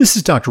This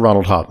is Dr.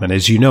 Ronald Hoffman.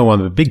 As you know, I'm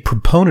a big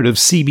proponent of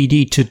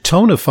CBD to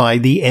tonify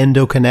the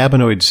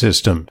endocannabinoid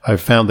system. I've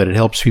found that it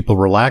helps people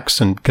relax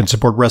and can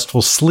support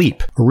restful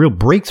sleep, a real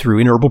breakthrough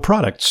in herbal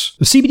products.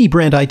 The CBD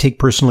brand I take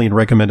personally and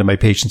recommend to my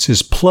patients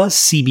is Plus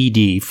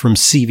CBD from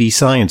CV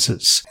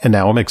Sciences. And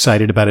now I'm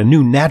excited about a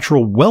new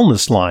natural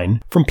wellness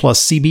line from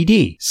Plus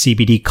CBD,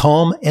 CBD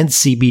Calm and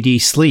CBD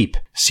Sleep.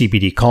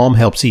 CBD Calm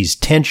helps ease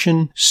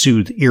tension,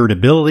 soothe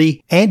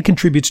irritability, and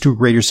contributes to a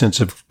greater sense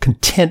of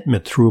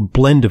contentment through a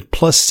blend of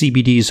Plus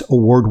CBD's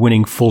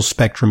award-winning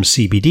full-spectrum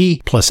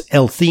CBD, plus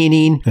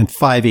L-theanine and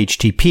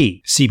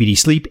 5-HTP. CBD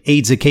Sleep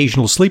aids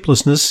occasional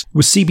sleeplessness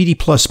with CBD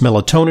plus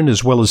melatonin,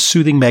 as well as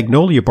soothing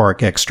magnolia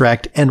bark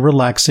extract and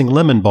relaxing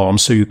lemon balm,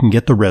 so you can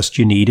get the rest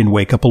you need and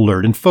wake up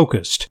alert and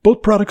focused.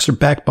 Both products are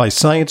backed by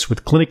science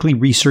with clinically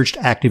researched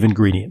active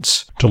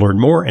ingredients. To learn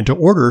more and to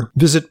order,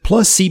 visit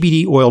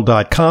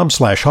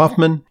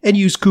pluscbdoil.com/Hoffman and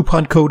use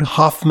coupon code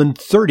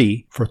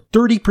Hoffman30 for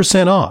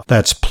 30% off.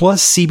 That's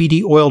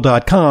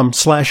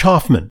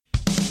pluscbdoil.com/Hoffman.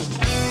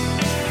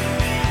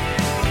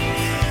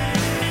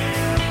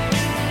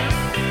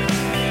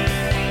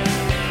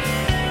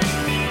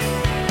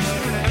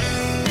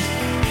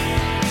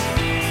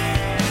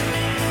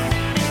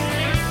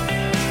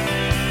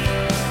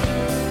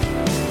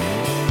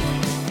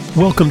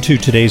 Welcome to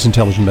today's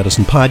Intelligent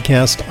Medicine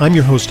Podcast. I'm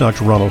your host,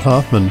 Dr. Ronald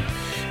Hoffman,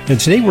 and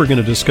today we're going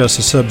to discuss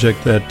a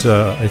subject that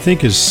I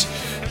think is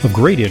of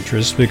great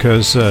interest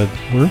because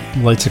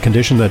it's a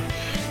condition that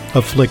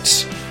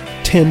afflicts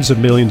tens of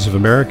millions of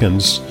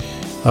Americans.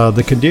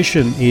 The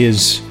condition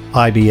is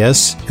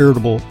IBS,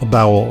 Irritable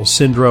Bowel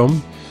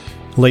Syndrome.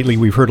 Lately,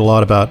 we've heard a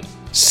lot about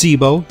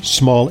SIBO,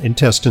 small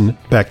intestine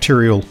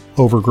bacterial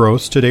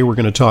overgrowth. Today, we're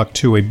going to talk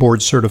to a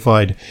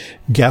board-certified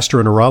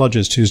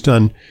gastroenterologist who's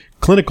done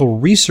clinical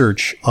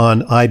research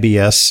on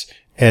IBS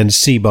and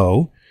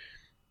SIBO.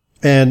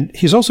 And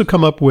he's also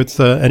come up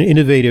with an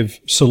innovative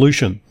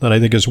solution that I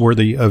think is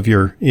worthy of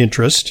your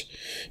interest.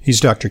 He's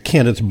Dr.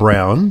 Kenneth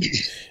Brown.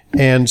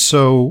 And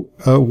so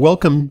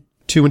welcome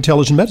to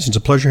Intelligent Medicine. It's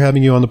a pleasure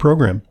having you on the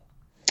program.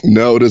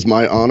 No, it is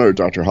my honor,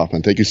 Dr.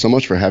 Hoffman. Thank you so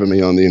much for having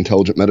me on the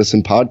Intelligent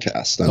Medicine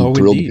Podcast. I'm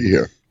thrilled to be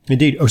here.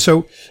 Indeed. Oh,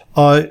 so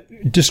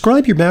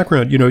describe your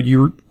background. You know,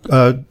 you're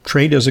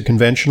trained as a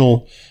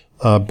conventional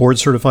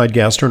board-certified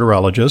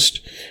gastroenterologist.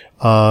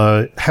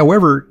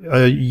 However,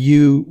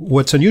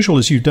 what's unusual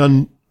is you've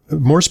done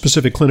more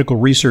specific clinical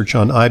research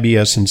on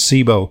IBS and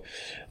SIBO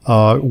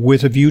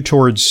with a view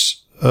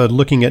towards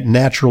looking at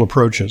natural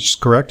approaches,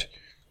 correct?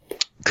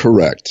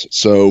 Correct.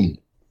 So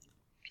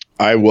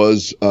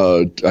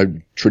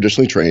I'm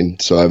traditionally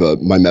trained, so I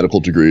have my medical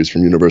degrees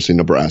from University of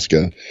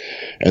Nebraska,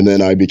 and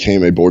then I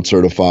became a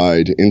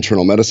board-certified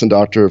internal medicine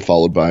doctor,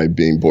 followed by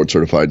being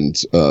board-certified in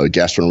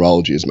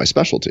gastroenterology as my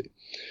specialty.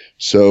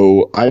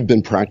 So I've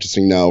been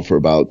practicing now for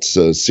about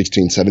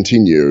 16,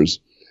 17 years.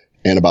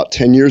 And about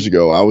 10 years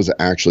ago, I was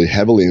actually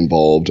heavily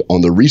involved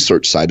on the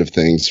research side of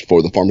things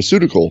for the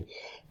pharmaceutical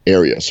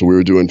area. So we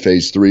were doing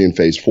phase 3 and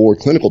phase 4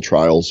 clinical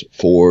trials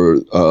for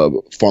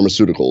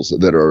pharmaceuticals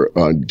that are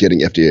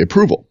getting FDA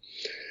approval.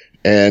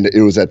 And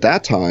it was at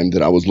that time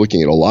that I was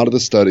looking at a lot of the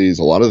studies,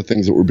 a lot of the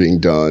things that were being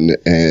done,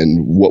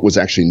 and what was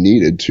actually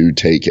needed to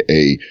take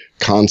a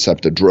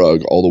concept, a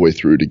drug, all the way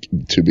through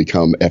to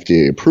become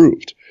FDA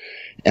approved.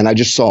 And I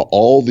just saw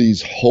all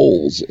these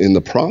holes in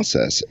the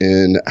process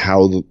and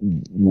how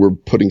we're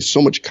putting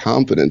so much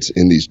confidence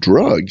in these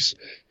drugs,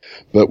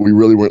 but we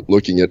really weren't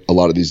looking at a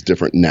lot of these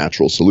different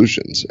natural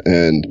solutions.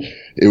 And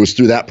it was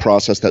through that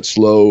process, that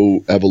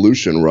slow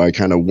evolution, where I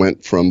kind of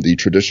went from the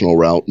traditional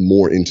route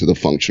more into the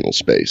functional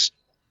space.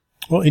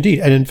 Well, indeed.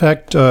 And in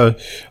fact, up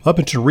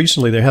until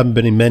recently, there haven't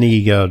been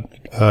many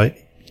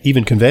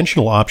even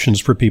conventional options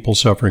for people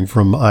suffering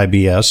from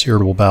IBS,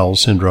 Irritable Bowel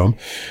Syndrome.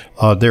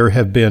 There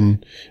have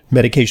been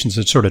medications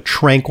that sort of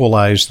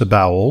tranquilize the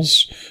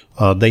bowels.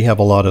 They have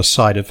a lot of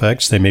side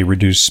effects. They may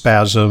reduce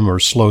spasm or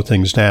slow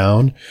things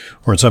down,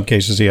 or in some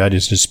cases, the idea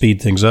is to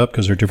speed things up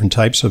because there are different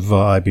types of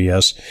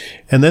IBS.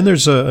 And then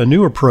there's a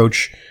new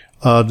approach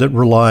that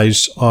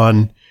relies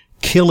on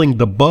killing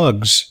the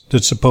bugs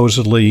that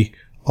supposedly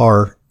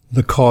are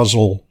the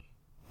causal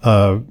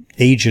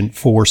agent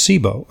for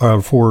SIBO,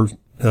 for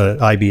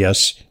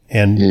IBS,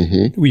 and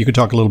you could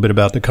talk a little bit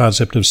about the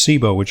concept of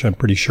SIBO, which I'm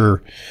pretty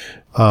sure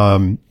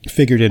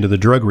figured into the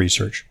drug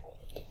research.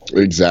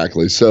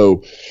 Exactly.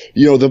 So,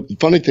 the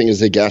funny thing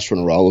is, a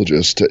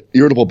gastroenterologist,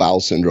 irritable bowel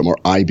syndrome, or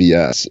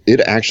IBS,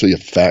 it actually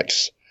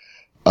affects,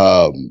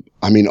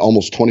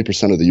 almost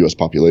 20% of the U.S.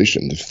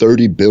 population.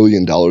 $30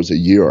 billion a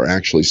year are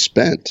actually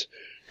spent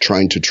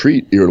trying to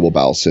treat irritable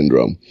bowel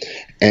syndrome.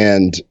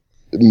 And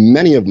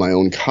many of my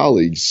own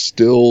colleagues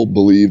still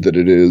believe that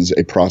it is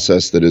a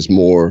process that is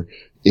more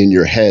in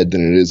your head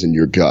than it is in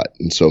your gut.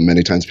 And so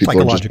many times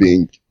people are just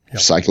being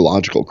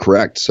psychological,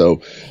 correct?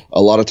 So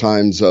a lot of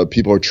times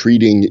people are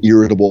treating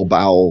irritable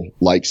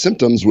bowel-like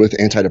symptoms with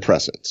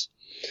antidepressants.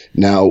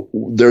 Now,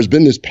 there's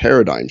been this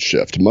paradigm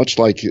shift, much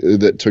like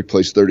that took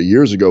place 30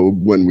 years ago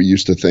when we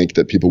used to think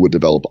that people would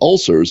develop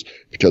ulcers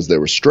because they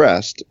were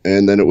stressed.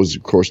 And then it was,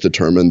 of course,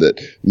 determined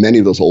that many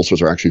of those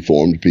ulcers are actually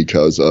formed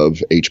because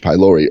of H.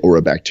 pylori, or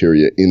a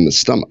bacteria in the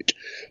stomach.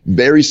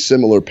 Very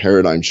similar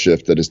paradigm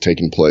shift that is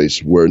taking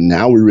place, where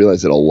now we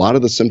realize that a lot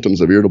of the symptoms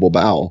of irritable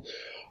bowel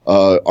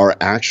are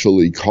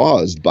actually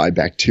caused by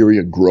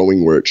bacteria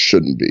growing where it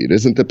shouldn't be. It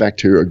isn't that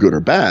bacteria are good or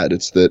bad.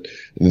 It's that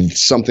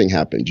something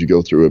happened. You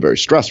go through a very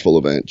stressful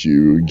event.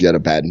 You get a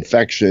bad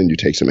infection. You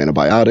take some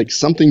antibiotics.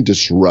 Something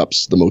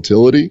disrupts the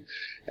motility,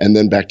 and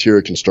then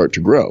bacteria can start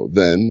to grow.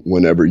 Then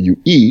whenever you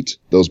eat,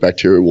 those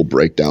bacteria will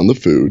break down the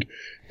food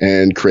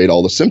and create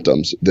all the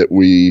symptoms that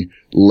we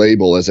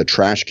label as a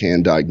trash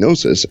can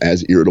diagnosis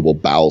as irritable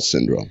bowel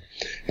syndrome.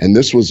 And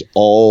this was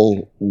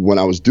all, when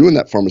I was doing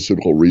that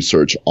pharmaceutical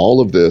research, all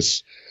of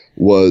this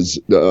was,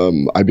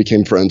 I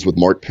became friends with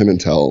Mark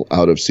Pimentel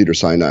out of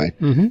Cedars-Sinai.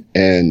 Mm-hmm.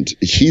 And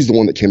he's the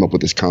one that came up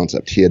with this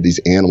concept. He had these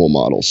animal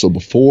models. So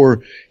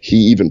before he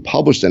even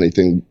published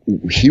anything,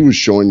 he was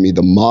showing me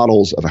the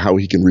models of how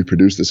he can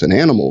reproduce this in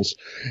animals.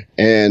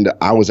 And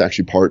I was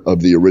actually part of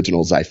the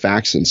original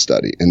Xifaxan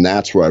study. And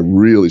that's where I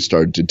really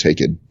started to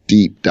take a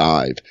deep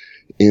dive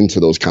into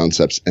those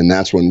concepts. And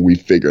that's when we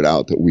figured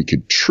out that we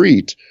could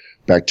treat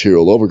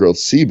bacterial overgrowth,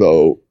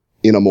 SIBO,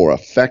 in a more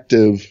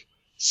effective,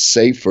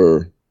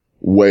 safer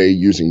way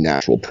using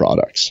natural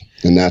products.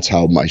 And that's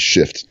how my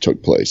shift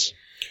took place.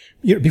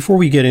 Yeah, before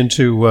we get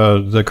into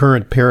the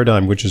current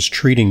paradigm, which is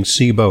treating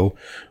SIBO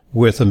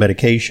with a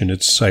medication,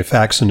 it's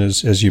Xifaxan,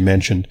 as you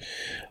mentioned,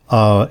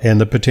 and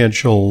the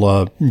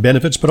potential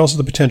benefits, but also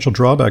the potential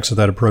drawbacks of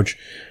that approach.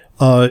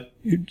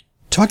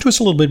 Talk to us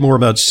a little bit more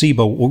about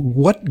SIBO.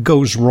 What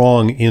goes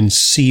wrong in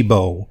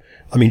SIBO?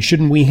 I mean,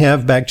 shouldn't we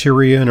have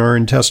bacteria in our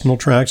intestinal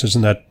tracts?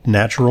 Isn't that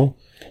natural?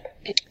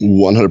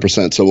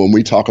 100%. So when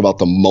we talk about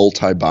the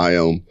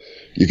multibiome,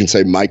 you can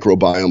say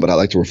microbiome, but I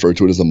like to refer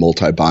to it as the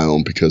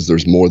multibiome because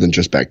there's more than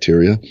just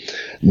bacteria.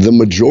 The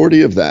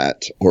majority of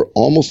that, or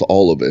almost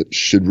all of it,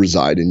 should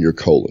reside in your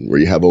colon, where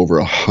you have over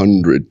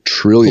 100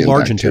 trillion the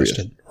large bacteria.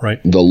 Intestine, right?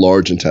 The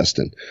large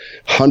intestine.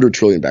 100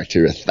 trillion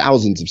bacteria,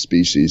 thousands of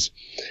species.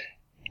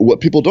 What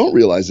people don't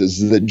realize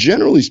is that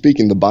generally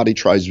speaking, the body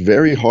tries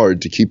very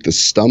hard to keep the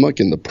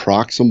stomach and the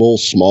proximal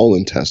small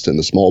intestine,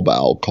 the small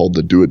bowel called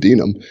the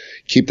duodenum,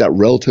 keep that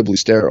relatively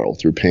sterile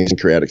through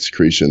pancreatic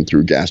secretion,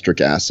 through gastric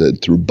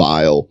acid, through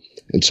bile,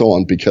 and so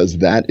on, because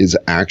that is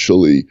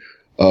actually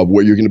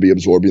where you're going to be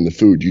absorbing the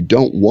food. You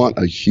don't want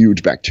a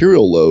huge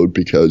bacterial load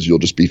because you'll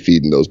just be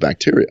feeding those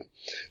bacteria.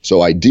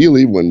 So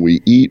ideally, when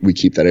we eat, we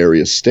keep that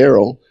area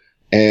sterile.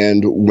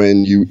 And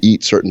when you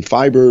eat certain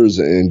fibers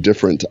and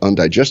different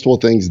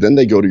undigestible things, then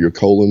they go to your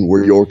colon,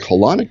 where your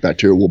colonic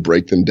bacteria will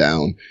break them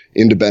down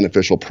into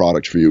beneficial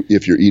products for you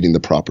if you're eating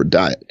the proper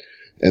diet.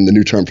 And the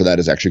new term for that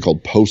is actually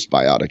called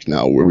postbiotic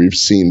now, where we've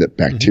seen that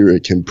bacteria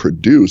can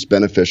produce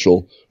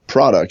beneficial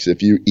products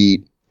if you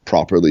eat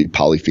properly,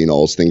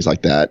 polyphenols, things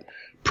like that,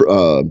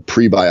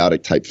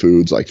 prebiotic type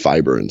foods like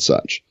fiber and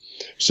such.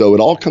 So it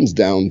all comes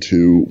down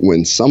to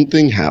when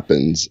something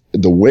happens,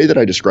 the way that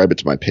I describe it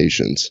to my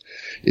patients,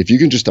 if you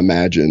can just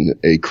imagine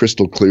a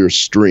crystal clear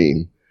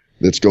stream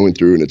that's going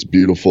through and it's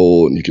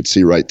beautiful and you can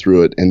see right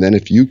through it. And then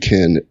if you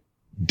can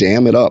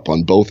dam it up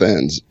on both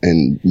ends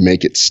and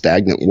make it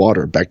stagnant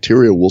water,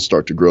 bacteria will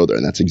start to grow there.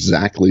 And that's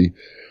exactly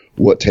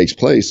what takes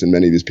place in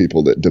many of these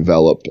people that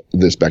develop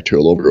this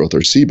bacterial overgrowth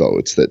or SIBO.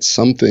 It's that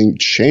something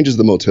changes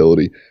the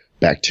motility,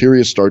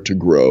 bacteria start to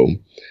grow.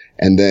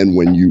 And then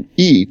when you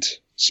eat,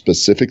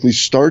 specifically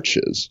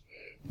starches,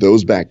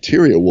 those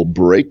bacteria will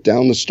break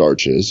down the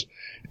starches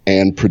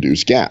and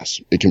produce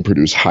gas. It can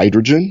produce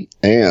hydrogen,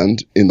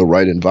 and in the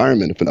right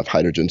environment, if enough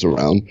hydrogen's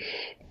around,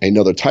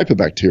 another type of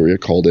bacteria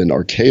called an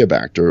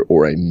Archaeobacter,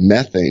 or a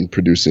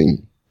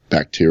methane-producing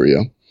bacteria,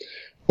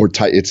 or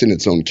it's in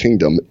its own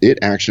kingdom, it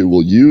actually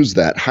will use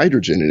that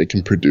hydrogen and it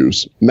can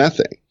produce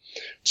methane.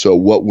 So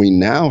what we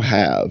now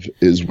have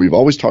is, we've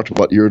always talked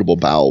about irritable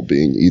bowel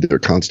being either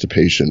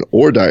constipation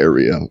or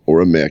diarrhea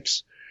or a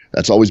mix.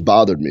 That's always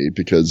bothered me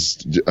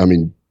because, I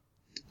mean,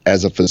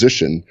 as a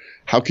physician,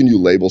 how can you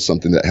label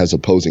something that has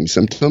opposing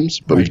symptoms?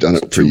 But we've done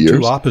it for years.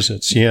 Two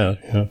opposites, yeah.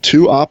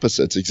 Two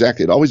opposites,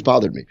 exactly. It always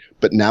bothered me.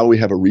 But now we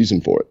have a reason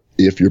for it.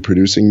 If you're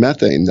producing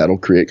methane, that'll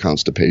create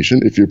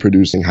constipation. If you're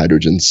producing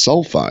hydrogen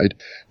sulfide,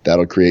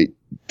 that'll create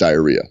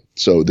diarrhea.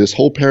 So this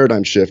whole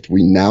paradigm shift,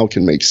 we now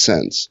can make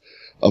sense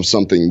of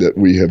something that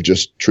we have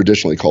just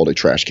traditionally called a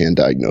trash can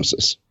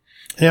diagnosis.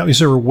 Now, is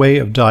there a way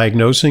of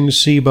diagnosing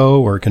SIBO,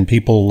 or can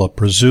people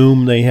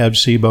presume they have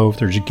SIBO if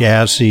there's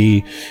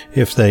gassy,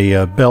 if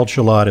they belch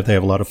a lot, if they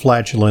have a lot of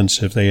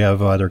flatulence, if they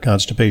have either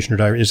constipation or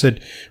diarrhea? Is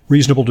it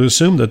reasonable to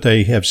assume that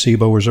they have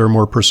SIBO, or is there a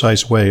more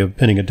precise way of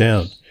pinning it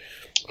down?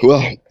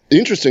 Well,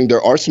 interesting.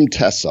 There are some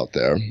tests out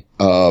there.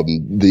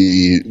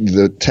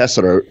 The tests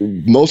that are,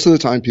 most of the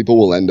time people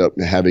will end up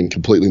having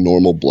completely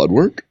normal blood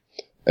work.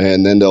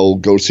 And then they'll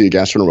go see a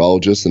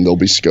gastroenterologist and they'll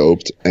be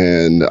scoped.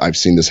 And I've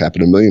seen this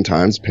happen a million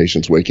times.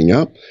 Patients waking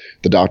up,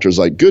 the doctor's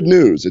like, good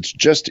news, it's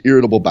just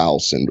irritable bowel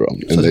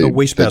syndrome. So and it's a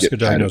wastebasket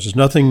diagnosis.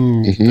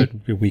 Nothing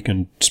that we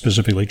can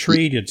specifically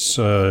treat. It's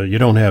you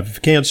don't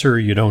have cancer,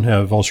 you don't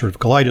have ulcerative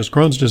colitis,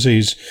 Crohn's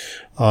disease.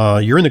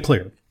 You're in the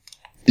clear.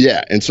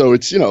 Yeah. And so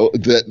it's,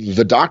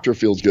 the doctor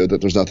feels good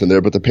that there's nothing there,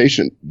 but the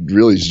patient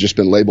really has just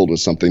been labeled with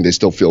something. They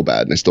still feel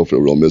bad and they still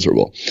feel real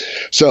miserable.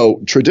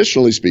 So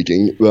traditionally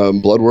speaking,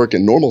 blood work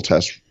and normal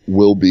tests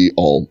will be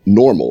all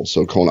normal.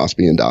 So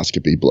colonoscopy,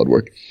 endoscopy, blood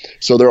work.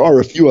 So there are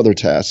a few other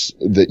tests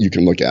that you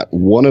can look at.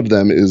 One of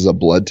them is a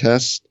blood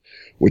test,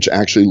 which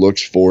actually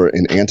looks for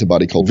an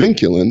antibody called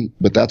vinculin,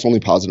 but that's only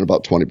positive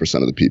about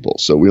 20% of the people.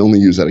 So we only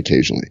use that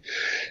occasionally.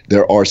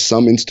 There are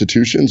some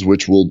institutions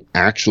which will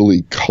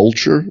actually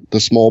culture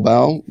the small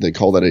bowel. They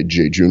call that a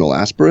jejunal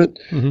aspirate,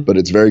 but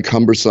it's very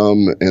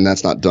cumbersome, and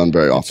that's not done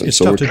very often. It's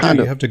tough to do.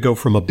 You have to go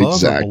from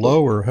above or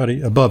below, or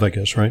above, I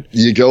guess, right?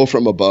 You go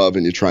from above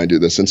and you try and do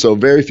this. And so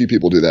very few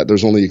people do that.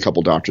 There's only a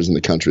couple doctors in the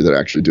country that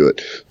actually do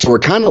it. So we're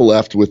kind of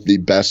left with the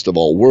best of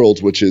all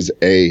worlds, which is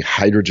a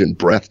hydrogen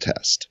breath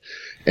test.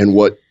 And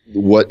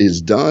what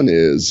is done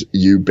is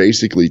you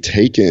basically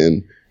take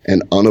in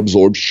an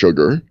unabsorbed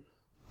sugar,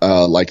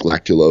 like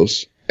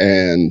lactulose,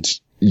 and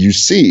you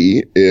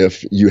see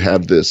if you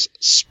have this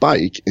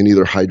spike in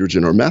either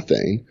hydrogen or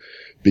methane,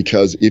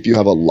 because if you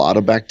have a lot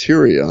of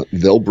bacteria,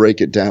 they'll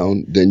break it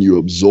down, then you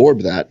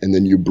absorb that, and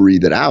then you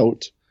breathe it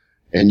out.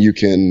 And you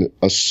can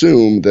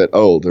assume that,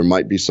 there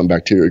might be some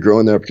bacteria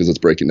growing there because it's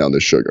breaking down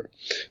this sugar.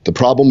 The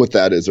problem with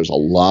that is there's a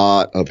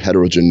lot of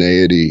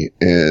heterogeneity,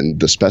 and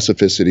the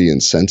specificity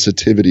and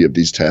sensitivity of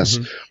these tests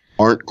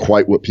aren't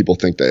quite what people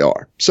think they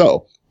are.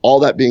 So all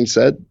that being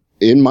said,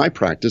 in my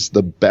practice,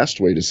 the best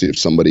way to see if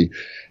somebody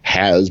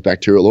has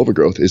bacterial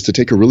overgrowth is to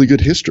take a really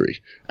good history,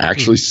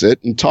 actually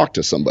sit and talk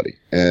to somebody,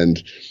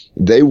 and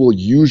they will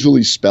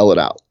usually spell it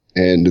out.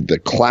 And the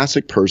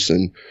classic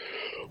person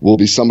will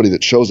be somebody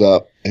that shows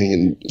up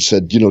and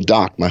said,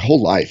 doc, my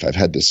whole life I've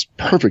had this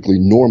perfectly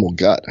normal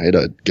gut. I had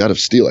a gut of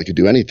steel. I could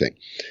do anything.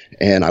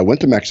 And I went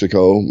to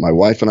Mexico. My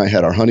wife and I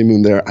had our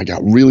honeymoon there. I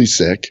got really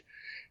sick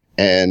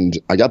and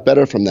I got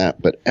better from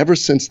that. But ever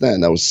since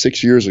then, that was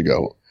 6 years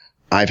ago,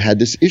 I've had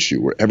this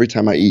issue where every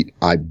time I eat,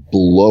 I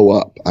blow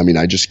up. I mean,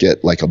 I just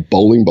get like a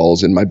bowling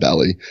ball's in my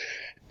belly,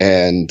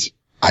 and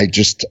I'm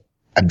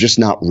just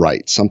not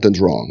right. Something's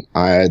wrong.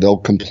 They'll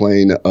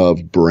complain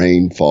of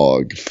brain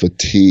fog,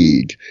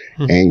 fatigue,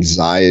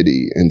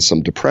 anxiety, and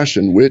some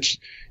depression, which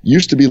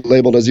used to be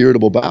labeled as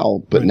irritable bowel,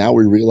 but now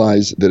we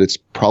realize that it's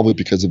probably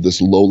because of this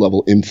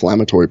low-level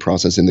inflammatory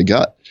process in the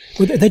gut.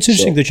 Well, that's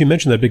interesting that you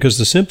mentioned that, because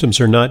the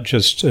symptoms are not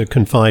just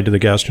confined to the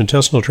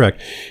gastrointestinal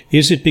tract.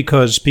 Is it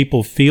because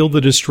people feel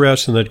the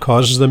distress and that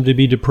causes them to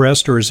be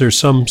depressed, or is there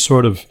some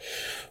sort of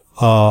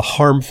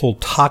harmful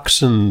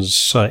toxins,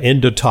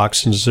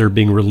 endotoxins that are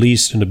being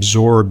released and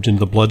absorbed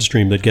into the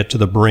bloodstream that get to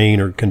the brain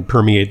or can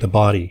permeate the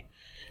body?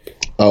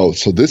 Oh,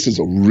 so this is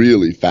a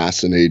really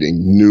fascinating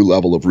new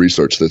level of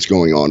research that's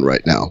going on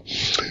right now.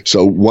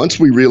 So once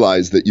we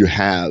realize that you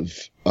have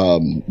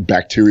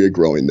bacteria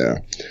growing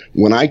there,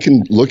 when I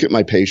can look at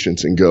my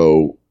patients and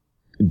go,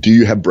 do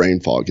you have brain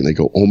fog? And they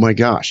go, oh my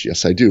gosh,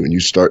 yes, I do. And you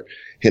start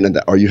hitting at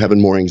that. Are you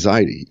having more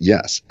anxiety?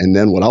 Yes. And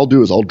then what I'll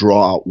do is I'll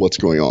draw out what's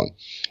going on.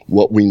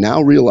 What we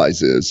now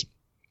realize is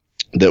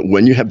that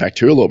when you have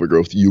bacterial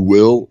overgrowth, you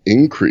will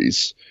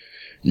increase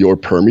your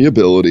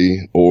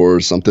permeability, or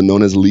something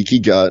known as leaky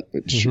gut,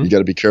 which you got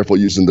to be careful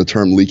using the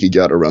term leaky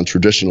gut around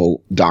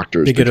traditional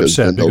doctors. They get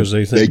upset because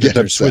they think that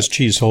there's Swiss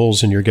cheese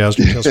holes in your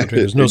gastrointestinal tract.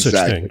 There's no such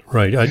thing.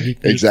 Right.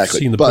 Exactly. You've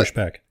seen the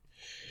pushback.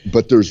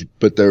 But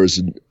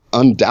there's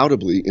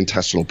undoubtedly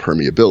intestinal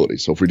permeability.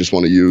 So if we just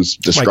want to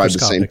describe the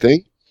same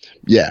thing.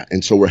 Yeah.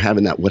 And so we're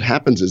having that. What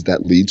happens is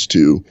that leads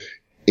to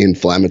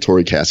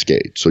inflammatory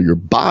cascade. So your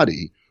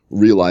body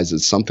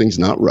realizes something's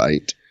not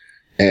right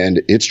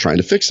and it's trying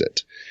to fix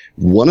it.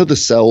 One of the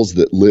cells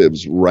that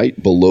lives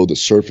right below the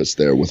surface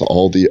there with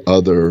all the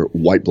other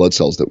white blood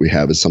cells that we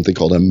have is something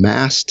called a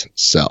mast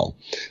cell.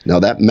 Now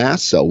that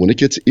mast cell, when it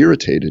gets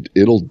irritated,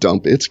 it'll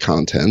dump its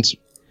contents,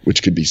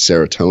 which could be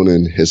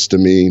serotonin,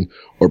 histamine,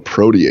 or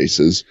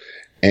proteases,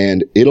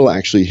 and it'll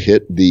actually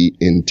hit the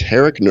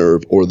enteric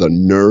nerve, or the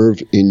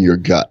nerve in your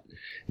gut.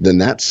 Then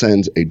that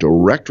sends a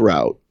direct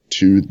route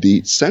to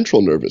the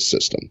central nervous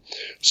system.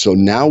 So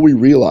now we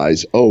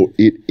realize,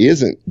 it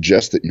isn't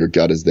just that your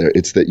gut is there,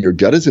 it's that your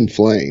gut is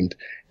inflamed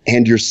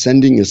and you're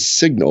sending a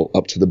signal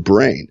up to the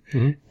brain.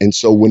 And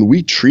so when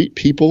we treat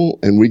people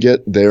and we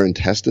get their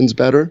intestines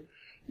better,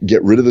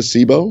 get rid of the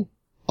SIBO,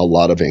 a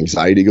lot of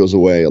anxiety goes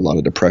away, a lot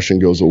of depression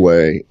goes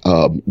away.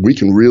 We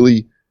can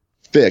really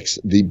fix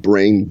the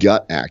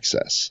brain-gut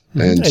axis.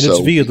 And so,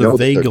 it's via the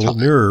vagal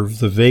nerve,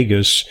 the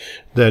vagus,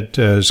 that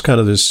is kind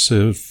of this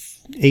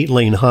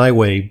 8-lane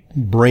highway,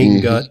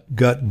 brain,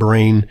 gut,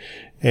 brain,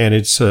 and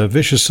it's a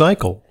vicious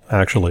cycle,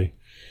 actually.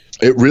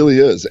 It really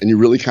is. And you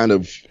really kind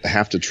of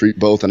have to treat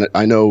both. And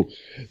I know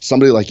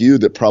somebody like you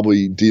that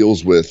probably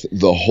deals with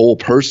the whole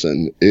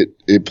person,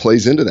 it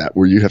plays into that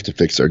where you have to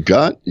fix their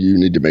gut. You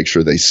need to make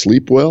sure they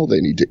sleep well.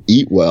 They need to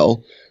eat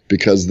well,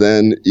 because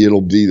then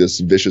it'll be this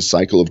vicious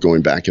cycle of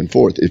going back and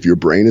forth. If your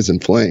brain is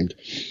inflamed.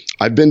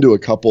 I've been to a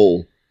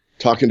couple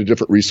talking to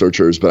different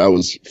researchers, but I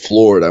was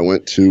floored. I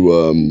went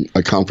to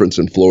a conference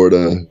in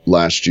Florida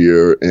last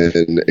year,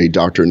 and a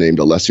doctor named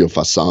Alessio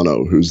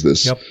Fasano, who's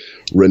this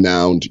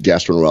renowned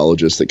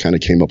gastroenterologist that kind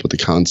of came up with the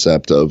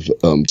concept of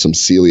some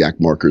celiac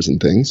markers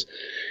and things.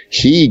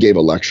 He gave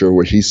a lecture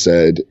where he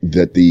said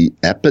that the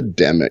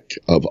epidemic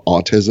of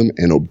autism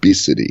and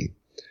obesity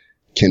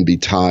can be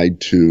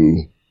tied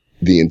to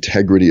the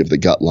integrity of the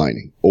gut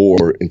lining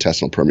or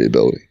intestinal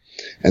permeability.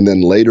 And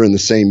then later in the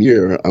same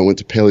year, I went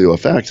to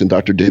PaleoFX, and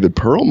Dr. David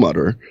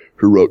Perlmutter,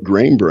 who wrote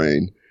Grain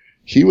Brain,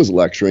 he was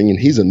lecturing, and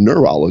he's a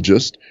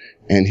neurologist,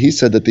 and he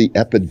said that the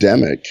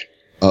epidemic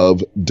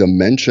of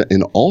dementia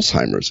and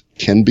Alzheimer's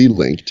can be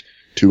linked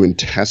to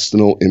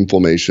intestinal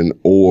inflammation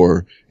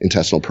or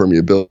intestinal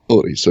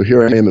permeability. So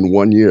here I am in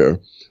 1 year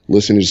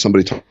listening to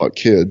somebody talk about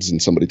kids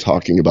and somebody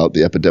talking about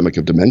the epidemic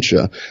of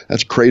dementia.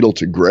 That's cradle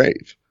to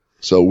grave.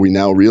 So we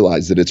now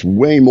realize that it's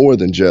way more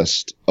than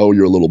just, oh,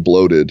 you're a little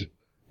bloated,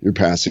 you're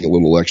passing a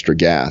little extra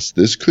gas.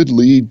 This could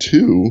lead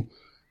to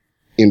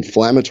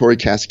inflammatory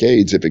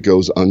cascades if it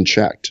goes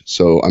unchecked.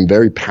 So I'm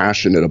very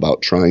passionate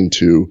about trying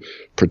to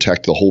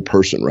protect the whole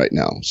person right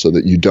now so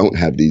that you don't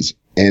have these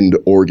end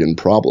organ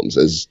problems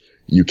as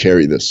you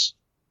carry this.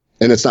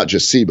 And it's not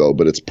just SIBO,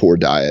 but it's poor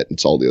diet.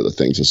 It's all the other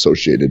things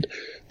associated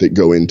that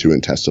go into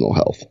intestinal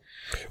health.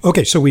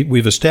 Okay, so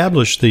we've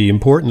established the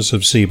importance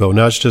of SIBO,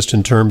 not just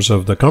in terms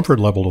of the comfort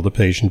level of the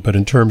patient, but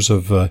in terms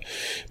of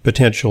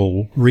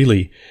potential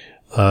really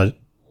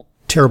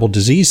terrible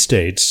disease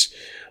states.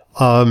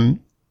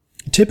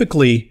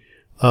 Typically,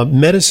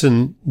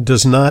 medicine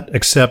does not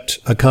accept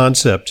a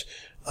concept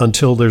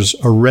until there's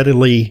a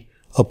readily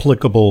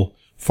applicable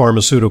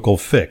pharmaceutical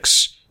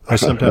fix. I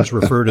sometimes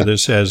refer to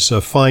this as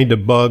find a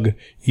bug,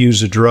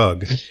 use a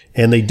drug.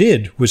 And they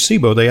did with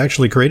SIBO. They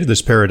actually created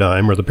this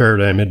paradigm, or the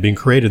paradigm had been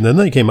created, and then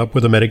they came up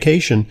with a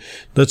medication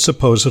that's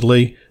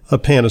supposedly a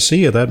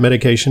panacea. That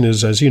medication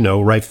is, as you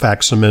know,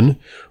 rifaximin,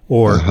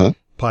 or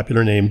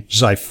popular name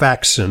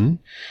Xifaxan.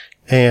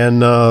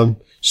 And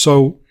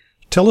so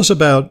tell us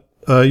about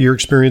your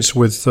experience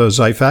with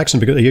Xifaxan,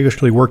 because you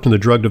actually worked in the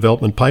drug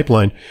development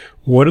pipeline.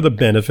 What are the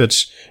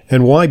benefits,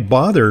 and why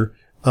bother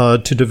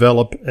to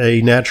develop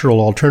a natural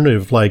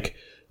alternative like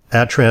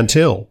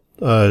Atrantil?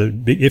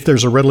 If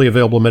there's a readily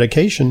available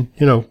medication,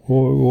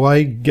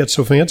 why get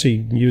so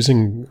fancy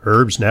using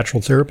herbs,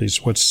 natural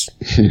therapies? What's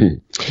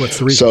the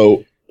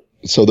reason?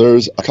 So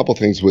there's a couple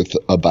things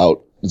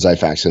about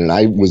Xifaxan, and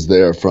I was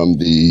there from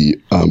the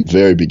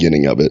very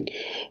beginning of it.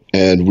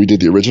 And we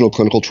did the original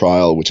clinical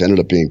trial, which ended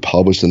up being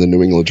published in the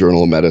New England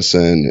Journal of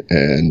Medicine,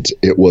 and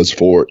it was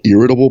for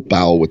irritable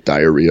bowel with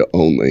diarrhea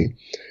only.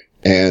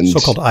 And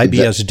so-called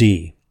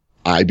IBSD.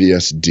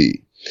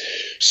 IBSD.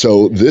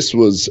 So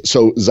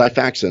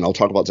Xifaxan, I'll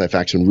talk about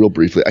Xifaxan real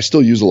briefly. I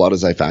still use a lot of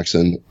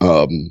Xifaxan.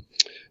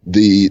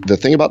 The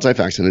thing about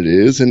Xifaxan, it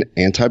is an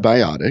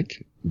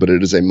antibiotic, but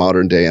it is a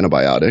modern day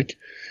antibiotic,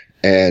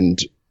 and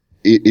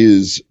it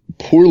is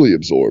poorly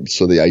absorbed.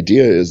 So the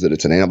idea is that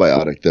it's an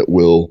antibiotic that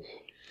will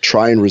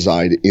try and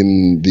reside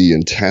in the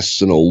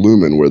intestinal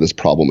lumen where this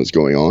problem is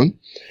going on.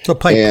 So a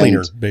pipe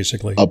cleaner,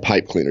 basically. A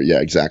pipe cleaner,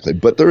 yeah, exactly.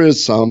 But there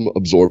is some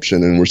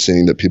absorption, and we're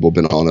seeing that people have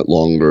been on it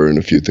longer and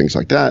a few things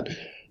like that.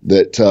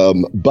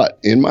 But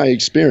in my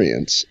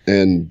experience,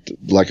 and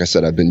like I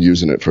said, I've been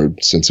using it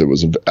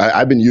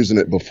I've been using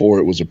it before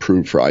it was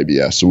approved for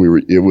IBS. So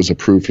it was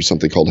approved for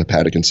something called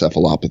hepatic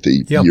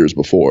encephalopathy years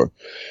before.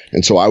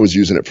 And so I was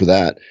using it for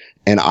that.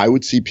 And I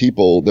would see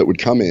people that would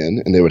come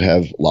in and they would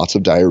have lots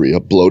of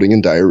diarrhea, bloating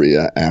and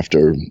diarrhea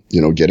after,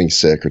 getting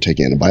sick or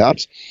taking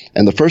antibiotics.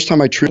 And the first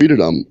time I treated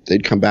them,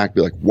 they'd come back and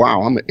be like,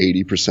 wow, I'm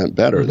 80%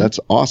 better. Mm-hmm.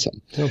 That's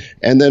awesome. Yeah.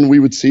 And then we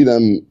would see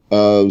them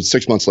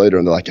 6 months later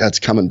and they're like, it's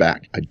coming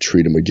back. I'd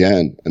treat them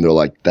again. And they're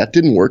like, that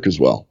didn't work as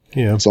well.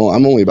 Yeah. So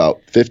I'm only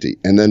about 50.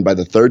 And then by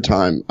the third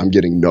time, I'm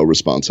getting no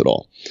response at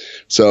all.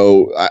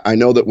 So I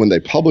know that when they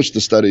published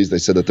the studies, they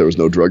said that there was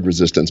no drug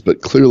resistance,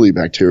 but clearly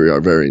bacteria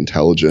are very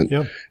intelligent.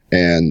 Yeah.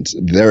 And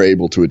they're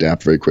able to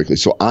adapt very quickly.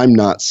 So I'm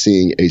not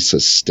seeing a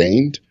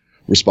sustained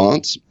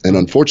response. And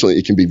unfortunately,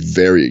 it can be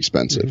very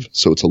expensive. Mm-hmm.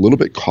 So it's a little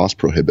bit cost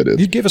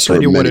prohibitive. You give us an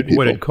idea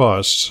what it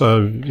costs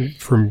from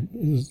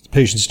the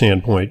patient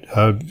standpoint.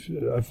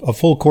 A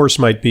full course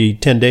might be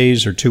 10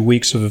 days or 2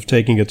 weeks of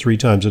taking it 3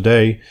 times a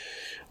day.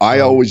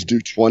 I always do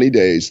 20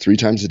 days, 3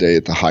 times a day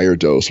at the higher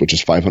dose, which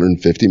is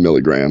 550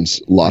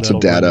 milligrams. Lots of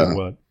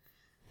data.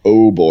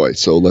 Oh boy.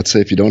 So let's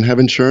say if you don't have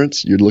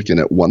insurance, you're looking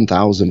at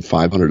 $1,500.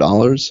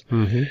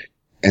 Mm-hmm.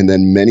 And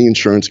then many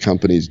insurance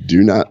companies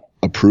do not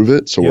approve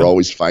it. So we're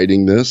always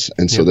fighting this.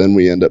 And so then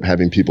we end up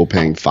having people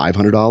paying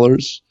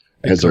 $500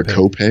 as their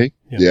copay.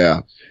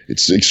 Yeah.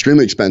 It's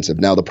extremely expensive.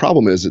 Now the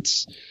problem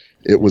is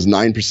it was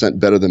 9%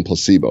 better than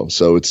placebo.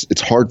 So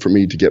it's hard for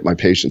me to get my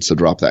patients to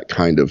drop that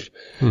kind of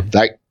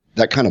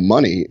that kind of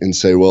money and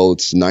say, well,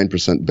 it's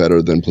 9% better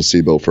than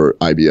placebo for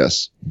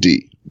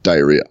IBS-D,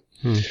 diarrhea.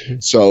 Mm-hmm.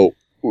 So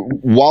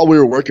while we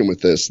were working with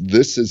this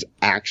is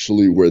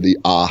actually where the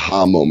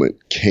aha moment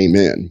came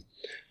in.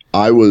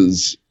 I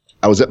was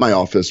at my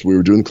office. We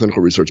were doing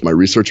clinical research. My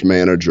research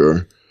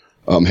manager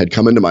had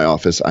come into my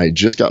office. I had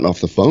just gotten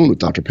off the phone with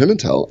Dr.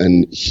 Pimentel,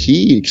 and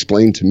he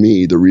explained to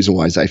me the reason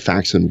why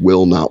Xifaxan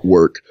will not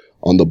work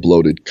on the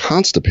bloated,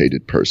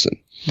 constipated person.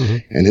 Mm-hmm.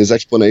 And his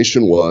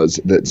explanation was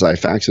that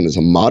Xifaxan is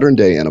a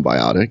modern-day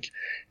antibiotic,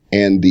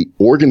 and the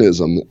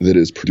organism that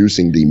is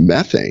producing the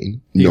methane,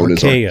 known as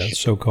archaea,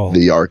 so-called.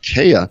 The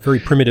archaea. Very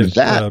primitive,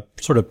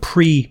 sort of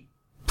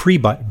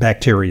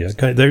pre-bacteria.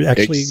 They're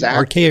actually,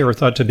 archaea are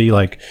thought to be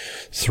like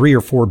 3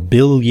 or 4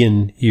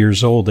 billion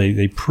years old.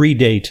 They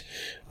predate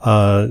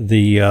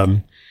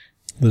the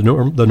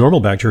normal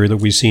bacteria that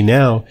we see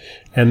now.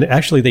 And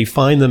actually, they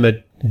find them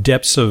at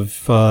depths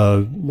of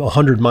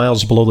 100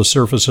 miles below the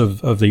surface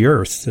of the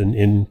Earth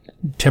in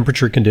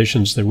temperature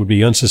conditions that would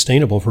be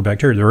unsustainable for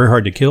bacteria. They're very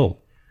hard to kill.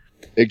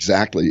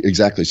 Exactly.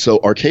 So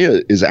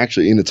archaea is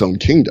actually in its own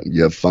kingdom.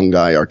 You have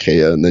fungi,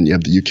 archaea, and then you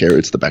have the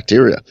eukaryotes, the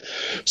bacteria.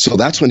 So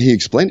that's when he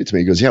explained it to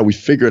me. He goes, yeah, we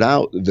figured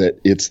out that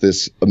it's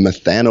this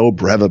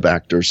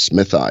Methanobrevibacter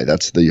smithii.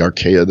 That's the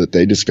archaea that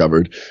they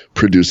discovered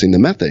producing the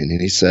methane.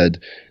 And he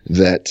said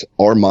that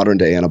our modern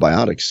day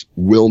antibiotics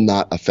will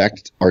not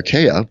affect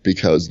archaea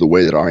because the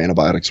way that our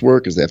antibiotics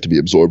work is they have to be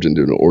absorbed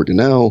into an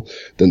organelle.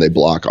 Then they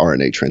block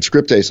RNA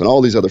transcriptase and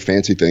all these other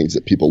fancy things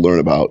that people learn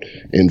about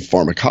in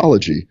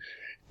pharmacology.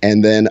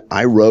 And then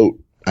I wrote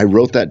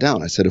that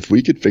down. I said, if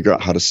we could figure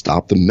out how to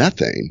stop the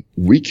methane,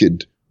 we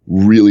could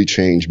really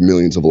change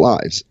millions of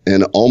lives.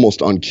 And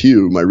almost on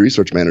cue, my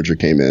research manager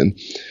came in.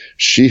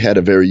 She had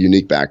a very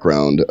unique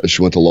background.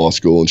 She went to law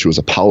school and she was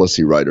a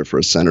policy writer for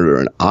a senator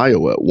in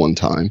Iowa at one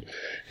time.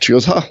 She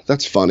goes,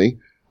 that's funny.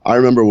 I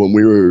remember when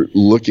we were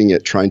looking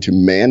at trying to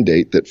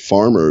mandate that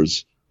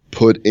farmers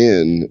put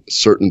in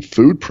certain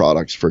food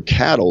products for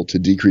cattle to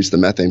decrease the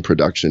methane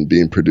production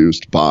being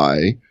produced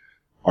by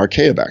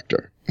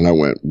Archaeobacter. And I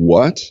went,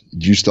 what?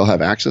 Do you still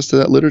have access to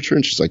that literature?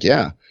 And she's like,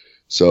 yeah.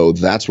 So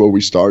that's where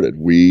we started.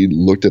 We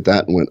looked at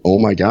that and went, oh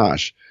my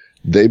gosh,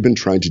 they've been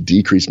trying to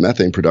decrease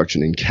methane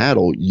production in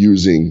cattle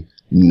using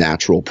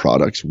natural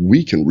products.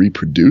 We can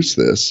reproduce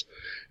this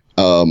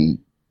in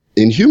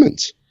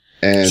humans.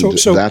 And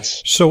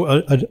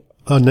so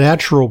a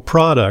natural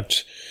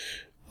product,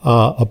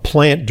 a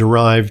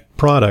plant-derived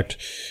product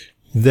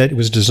that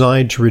was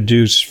designed to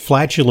reduce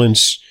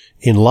flatulence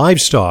in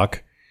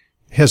livestock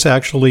has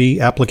actually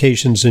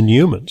applications in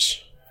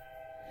humans.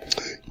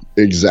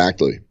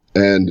 Exactly.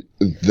 And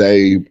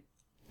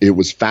it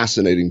was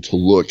fascinating to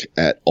look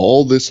at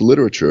all this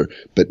literature,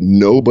 but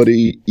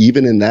nobody,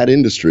 even in that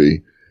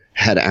industry,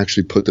 had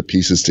actually put the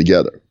pieces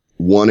together.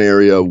 One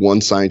area,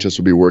 one scientist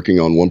would be working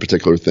on one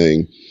particular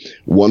thing,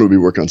 one would be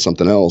working on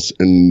something else.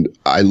 And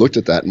I looked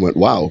at that and went,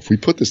 wow, if we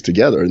put this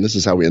together, and this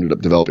is how we ended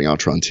up developing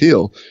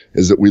Altrantil,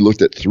 is that we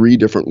looked at 3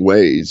 different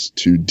ways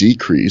to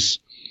decrease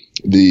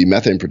the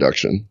methane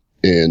production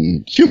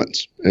in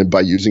humans and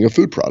by using a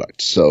food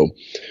product. So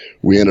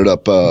we ended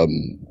up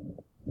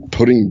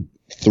putting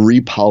 3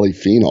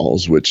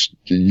 polyphenols, which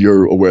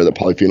you're aware that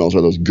polyphenols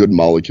are those good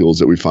molecules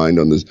that we find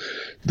on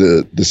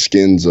the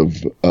skins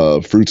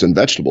of fruits and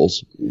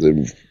vegetables.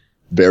 They're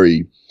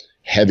very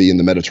heavy in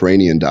the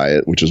Mediterranean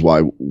diet, which is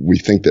why we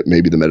think that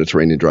maybe the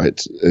Mediterranean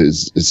diet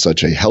is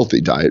such a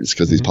healthy diet. It's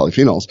because of these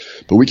polyphenols.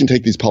 But we can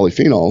take these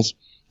polyphenols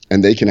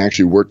and they can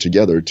actually work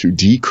together to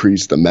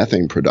decrease the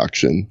methane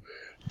production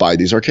by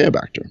these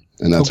Archaeobacter.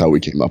 And that's how we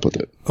came up with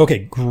it.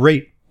 Okay,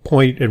 great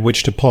point at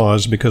which to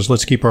pause, because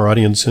let's keep our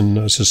audience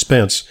in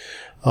suspense.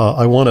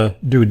 I want to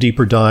do a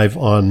deeper dive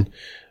on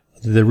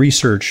the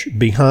research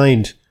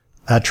behind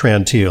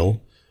Atrantil,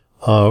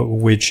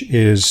 which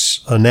is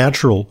a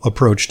natural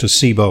approach to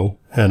SIBO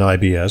and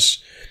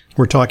IBS.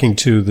 We're talking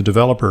to the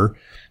developer,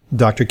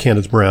 Dr.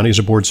 Kenneth Brown. He's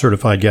a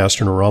board-certified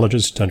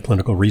gastroenterologist, done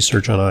clinical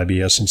research on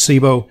IBS and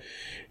SIBO.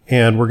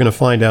 And we're going to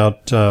find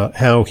out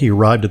how he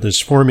arrived at this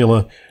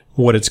formula,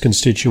 what its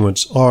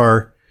constituents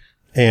are,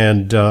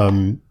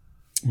 and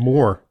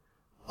more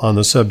on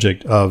the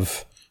subject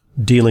of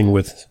dealing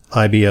with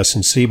IBS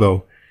and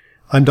SIBO.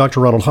 I'm Dr.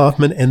 Ronald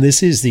Hoffman, and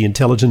this is the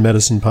Intelligent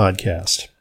Medicine Podcast.